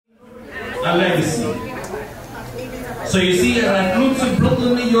A legacy. So you see, as I flew to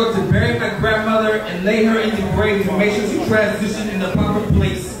Brooklyn, New York to bury my grandmother and lay her in the grave to make sure she transitioned in the proper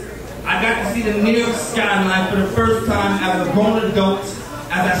place, I got to see the New York skyline for the first time as a grown adult,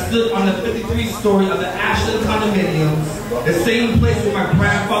 as I stood on the 53rd story of the Ashland condominiums, the same place where my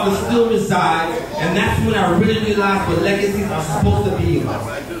grandfather still resides, and that's when I really realized what legacies are supposed to be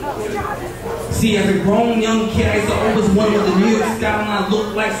about. See, as a grown young kid, I used to always wonder what the New York skyline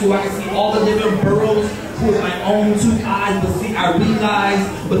looked like so I could see all the different boroughs with my own two eyes. But see, I realized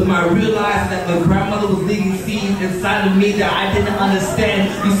that my grandmother was leaving seeds inside of me that I didn't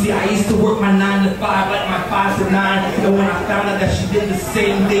understand. You see, I used to work my 9 to 5, like my 5 to 9, and when I found out that she did the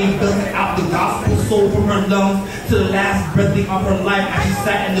same thing, building out the gospel soul from her lungs to the last breathing of her life as she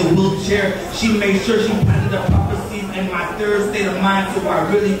sat in the wheelchair, she made sure she planted the proper seeds in my third state of mind. So I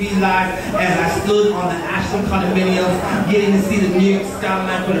really realized as I stood on the Ashland condominiums, getting to see the New York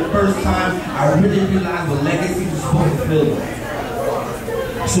skyline for the first time, I really realized what legacy was supposed to feel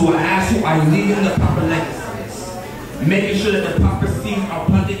like. So I asked you, are you leaving the proper legacies? Making sure that the proper seeds are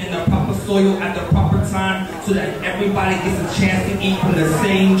planted in the proper soil at the proper time so that everybody gets a chance to eat from the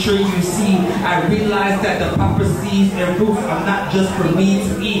same tree. You see, I realized that the proper seeds and fruits are not just for me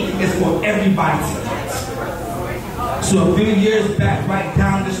to eat, it's for everybody to eat. So a few years back, right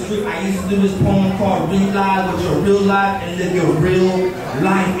down the street, I used to do this poem called Read Live with your real life and live your real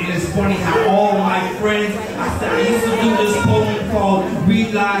life. And it's funny how all my friends, I used to do this poem called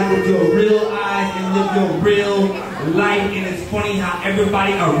Read Live with your real eyes and live your real life. And it's funny how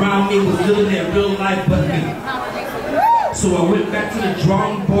everybody around me was living their real life but me. So I went back to the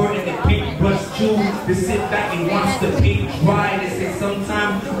drawing board and the paintbrush too to sit back and watch the paint dry. They say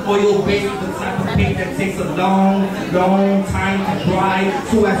sometimes oil-based is the type of paint that takes a long time to dry.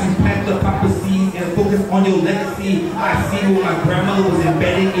 So as you plant the proper seeds and focus on your legacy, I see what my grandmother was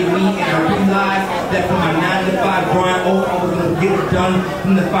embedding in me, and I realized that from my 9 to 5 grind, I was going to get it done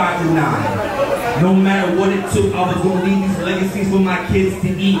from the 5 to 9. No matter what it took, I was going to leave these legacies for my kids to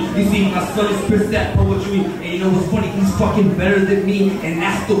eat. You see, my son spits that poetry, and you know what's funny? He's fucking better than me, and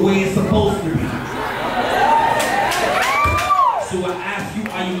that's the way it's supposed to be. So I ask you,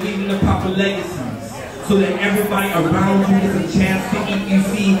 are you leaving the proper legacies? So that everybody around you gets a chance to eat. You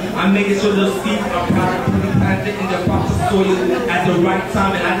see, I'm making sure those seeds are properly planted in the proper soil at the right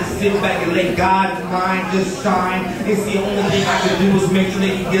time, and I just sit back and let God's mind just shine. It's the only thing I can do is make sure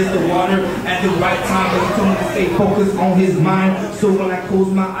that He gets the water at the right time. But He told me to stay focused on His mind. So when I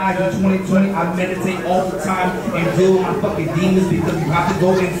close my eyes in 2020, I meditate all the time and deal with my fucking demons, because you have to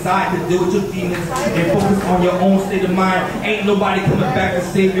go inside to deal with your demons and focus on your own state of mind. Ain't nobody coming back to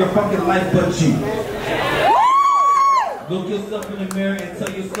save your fucking life but you. Look yourself in the mirror and tell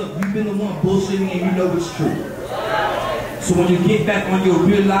yourself you've been the one bullshitting and you know it's true. So when you get back on your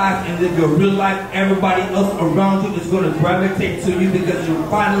real life and live your real life, everybody else around you is going to gravitate to you because you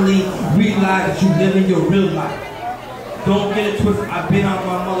finally realize that you live in your real life. Don't get it twisted. I've been on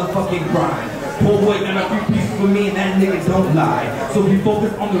my motherfucking grind. Poor boy got a few pieces for me and that nigga don't lie. So we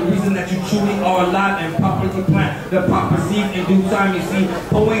focus on the reason that you truly are alive and properly plant the proper seeds in due time. You see,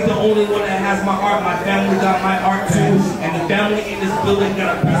 Poe ain't the only one that has my art. My family got my art too. And the family in this building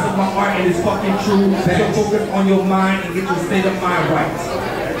got a piece of my art, and it's fucking true. So focus on your mind and get your state of mind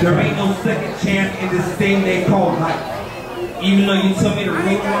right. There ain't no second chance in this thing they call life. Even though you tell me to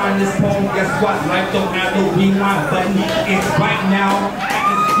rewind this poem, guess what? Life don't have no rewind button. It's right now at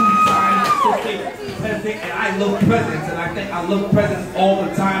this due time. So stay present, and I love presence, and I think I love presence all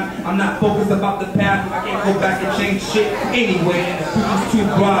the time. I'm not focused about the past. I can't go back and change shit anyway, and the future's too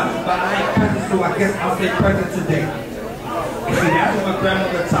broad. But I like present, so I guess I'll stay present today. And see, that's what my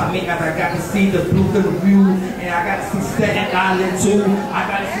grandmother taught me as I got to see the Brooklyn view, and I got to see Staten Island too. I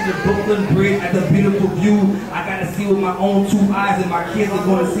got to see the Brooklyn Bridge as a beautiful view. I got to see with my own two eyes, and my kids are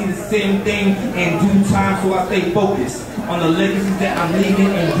going to see the same thing in due time. So I stay focused on the legacies that I'm leaving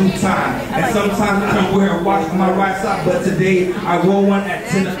in due time. And sometimes I can wear a watch on my right side, but today I wore one at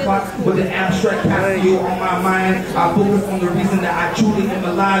 10 o'clock with the abstract Casio on my mind. I focus on the reason that I truly am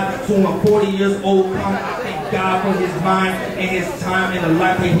alive. So when 40 years old come, I thank God for His mind and His time and the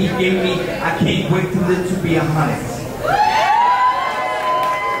life that He gave me. I can't wait to live to be 100.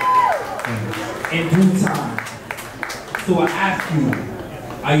 In due time. So I ask you,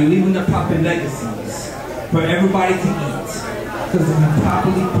 are you leaving the proper legacies for everybody to eat? Because if you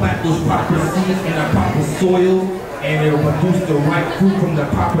properly plant those proper seeds in the proper soil and they will produce the right fruit from the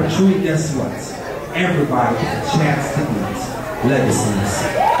proper tree, guess what? Everybody gets a chance to eat. Legacies.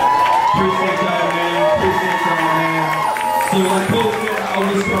 Appreciate y'all, man. Appreciate y'all, man. So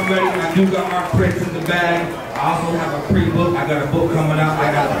always come ready. I do got art prints in the bag. I also have a pre-book. I got a book coming out.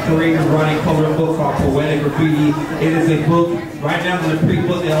 I got a creative writing coloring book called Poetic Graffiti. It is a book. Right now there's a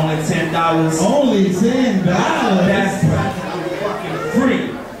pre-book at only $10. Only $10? That's practically fucking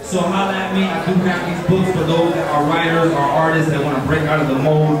free. So holla at me. I do have these books for those that are writers or artists that want to break out of the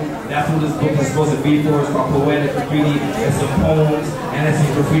mold. That's what this book is supposed to be for. It's called Poetic Graffiti. It's some poems and it's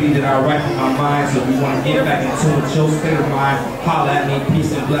some graffiti that I write from my mind. So if you want to get back in tune with your state of mind, holla at me.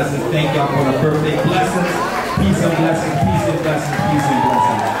 Peace and blessings. Thank y'all for the birthday blessings. Peace and blessings. Peace and blessings. Peace and blessings.